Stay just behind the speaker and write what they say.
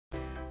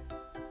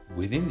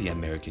Within the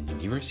American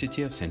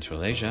University of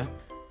Central Asia,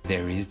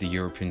 there is the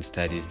European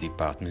Studies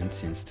Department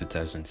since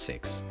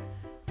 2006.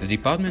 The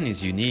department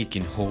is unique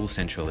in whole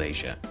Central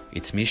Asia.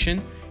 Its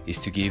mission is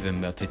to give a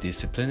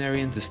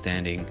multidisciplinary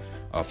understanding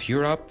of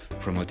Europe,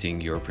 promoting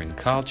European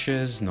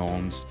cultures,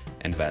 norms,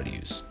 and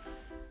values.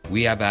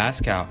 We have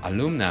asked our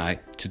alumni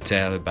to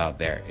tell about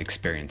their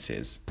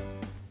experiences.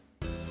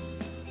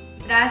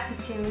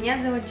 Здравствуйте, меня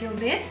зовут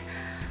Джилдис.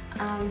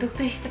 В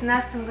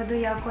 2013 году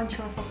я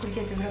окончила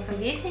факультет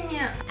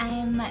европоведения. I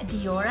am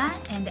Diora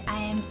and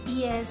I am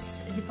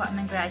ES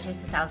Department Graduate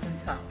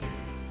 2012.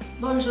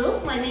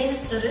 Bonjour, my name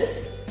is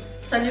Iris.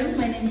 Salut,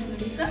 my name is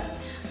Larissa.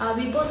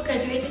 We both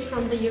graduated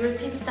from the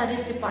European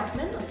Studies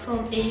Department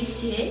from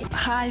AUCA.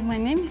 Hi, my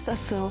name is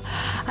Asil.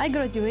 I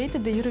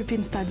graduated the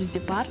European Studies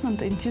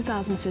Department in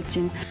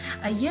 2013.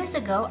 Years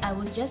ago, I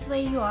was just where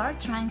you are,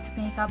 trying to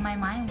make up my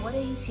mind what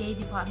AUCA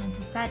department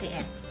to study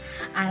at.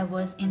 I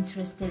was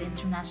interested in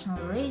international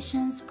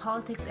relations,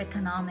 politics,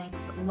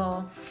 economics,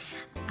 law,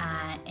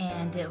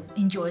 and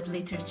enjoyed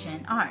literature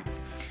and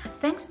arts.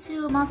 Thanks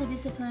to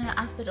multidisciplinary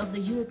aspect of the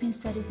European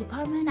Studies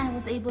Department, I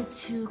was able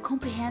to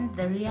comprehend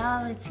the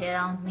reality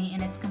around me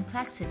and its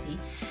complexity,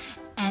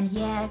 and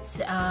yet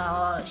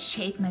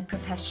shape my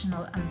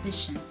professional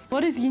ambitions.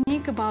 What is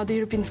unique about the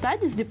European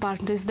Studies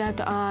Department is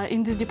that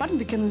in this department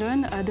we can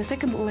learn the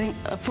second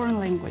foreign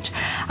language.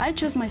 I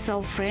chose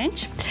myself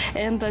French,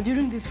 and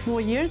during these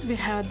 4 years we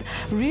had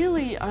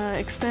really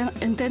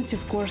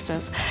intensive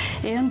courses.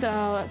 And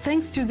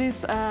thanks to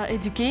this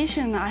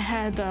education, I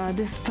had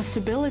this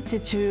possibility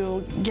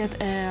to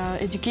get an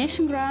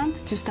education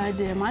grant to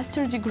study a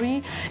master's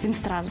degree in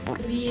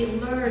Strasbourg. We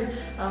learned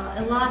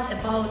a lot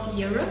about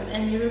Europe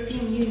and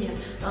European Union.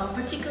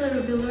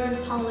 Particularly, we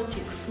learned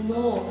politics,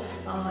 law,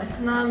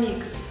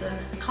 economics,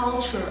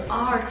 culture,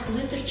 arts,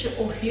 literature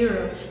of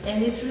Europe,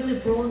 and it really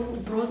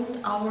broadened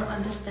our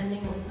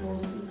understanding of the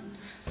world.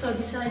 So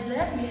besides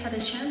that, we had a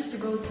chance to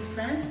go to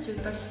France to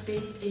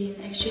participate in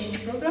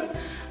exchange program,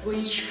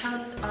 which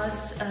helped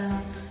us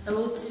a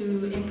lot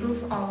to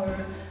improve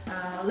our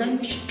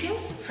language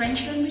skills,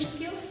 French language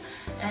skills,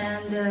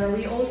 and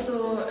we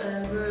also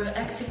were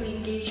actively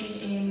engaging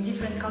in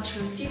different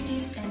cultural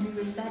activities, and we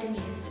were studying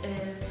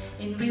it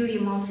in really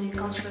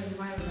multicultural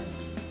environment.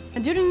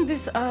 During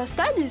these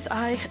studies,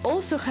 I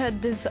also had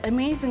this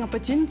amazing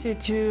opportunity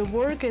to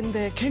work in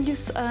the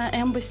Kyrgyz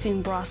embassy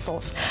in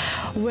Brussels,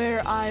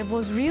 where I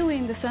was really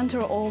in the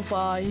center of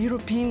a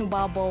European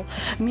bubble,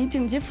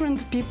 meeting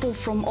different people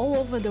from all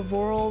over the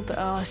world,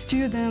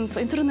 students,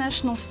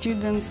 international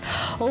students,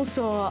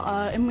 also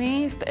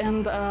amazed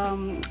and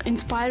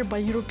inspired by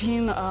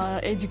European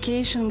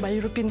education, by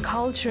European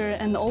culture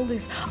and all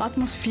this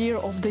atmosphere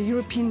of the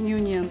European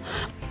Union.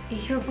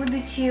 Еще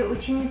будучи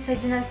ученицей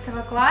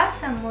 11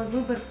 класса, мой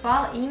выбор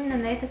пал именно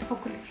на этот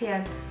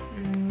факультет.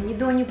 Ни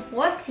до, ни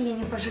после я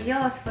не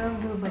пожалела о своем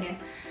выборе,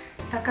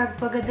 так как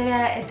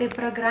благодаря этой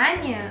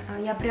программе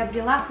я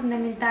приобрела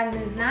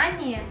фундаментальные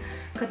знания,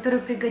 которые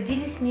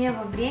пригодились мне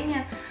во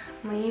время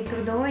моей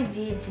трудовой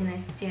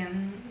деятельности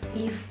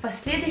и в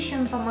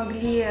последующем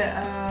помогли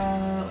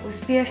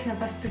успешно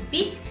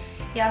поступить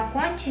и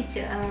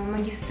окончить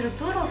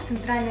магистратуру в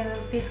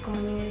Центральноевропейском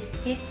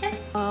университете.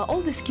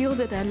 All the skills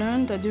that I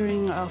learned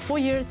during 4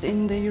 years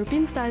in the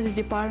European Studies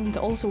Department,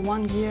 also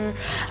 1 year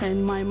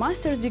in my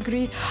master's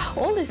degree,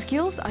 all the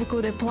skills I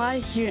could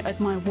apply here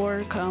at my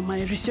work,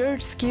 my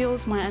research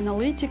skills, my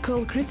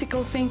analytical,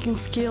 critical thinking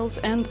skills,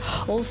 and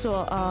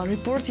also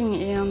reporting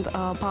and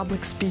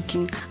public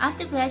speaking.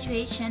 After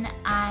graduation,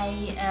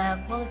 I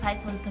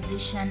qualified for the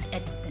position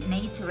at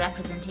NATO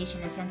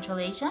representation in Central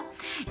Asia.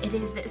 It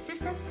is the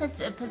assistant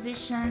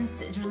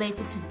positions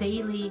related to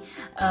daily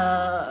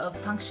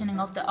functioning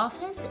of the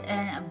office,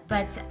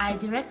 but I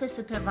directly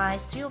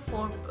supervise 3 or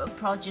 4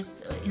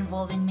 projects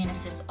involving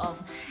ministers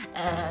of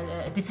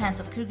defense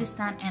of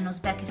Kyrgyzstan and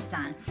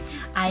Uzbekistan.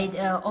 I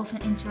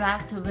often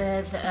interact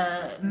with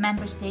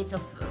member states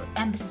of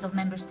embassies of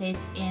member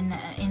states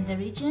in the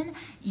region,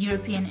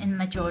 European in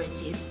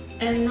majorities.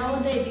 And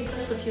nowadays,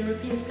 because of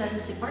European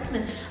Studies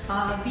Department,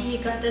 we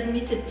got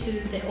admitted to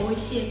the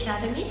OEC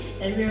Academy,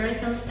 and we're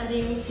right now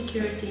studying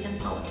security and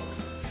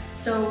politics.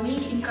 So we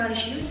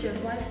encourage you to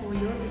apply for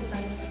European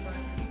Studies Department.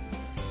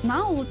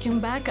 Now,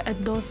 looking back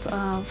at those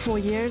 4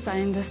 years,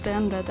 I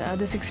understand that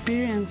this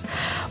experience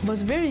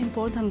was very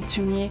important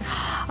to me.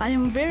 I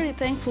am very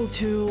thankful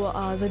to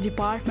the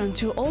department,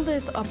 to all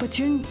these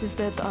opportunities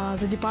that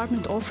the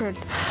department offered,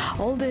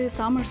 all the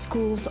summer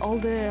schools, all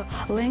the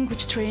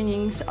language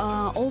trainings,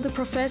 all the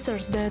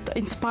professors that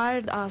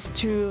inspired us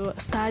to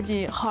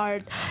study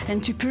hard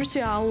and to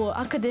pursue our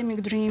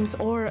academic dreams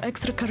or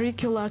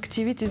extracurricular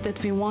activities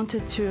that we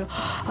wanted to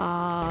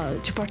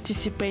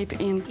participate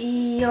in.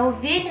 И я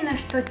уверена,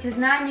 что те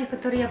знания,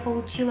 которые я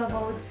получила в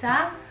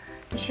АУЦА,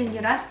 еще не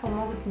раз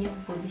помогут мне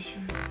в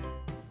будущем.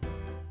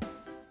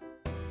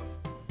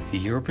 The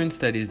European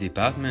Studies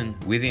Department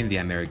within the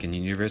American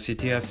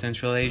University of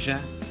Central Asia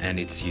and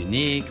its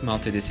unique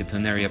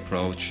multidisciplinary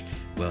approach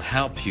will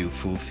help you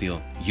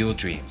fulfill your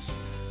dreams.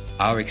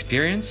 Our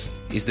experience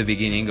is the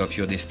beginning of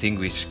your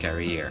distinguished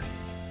career.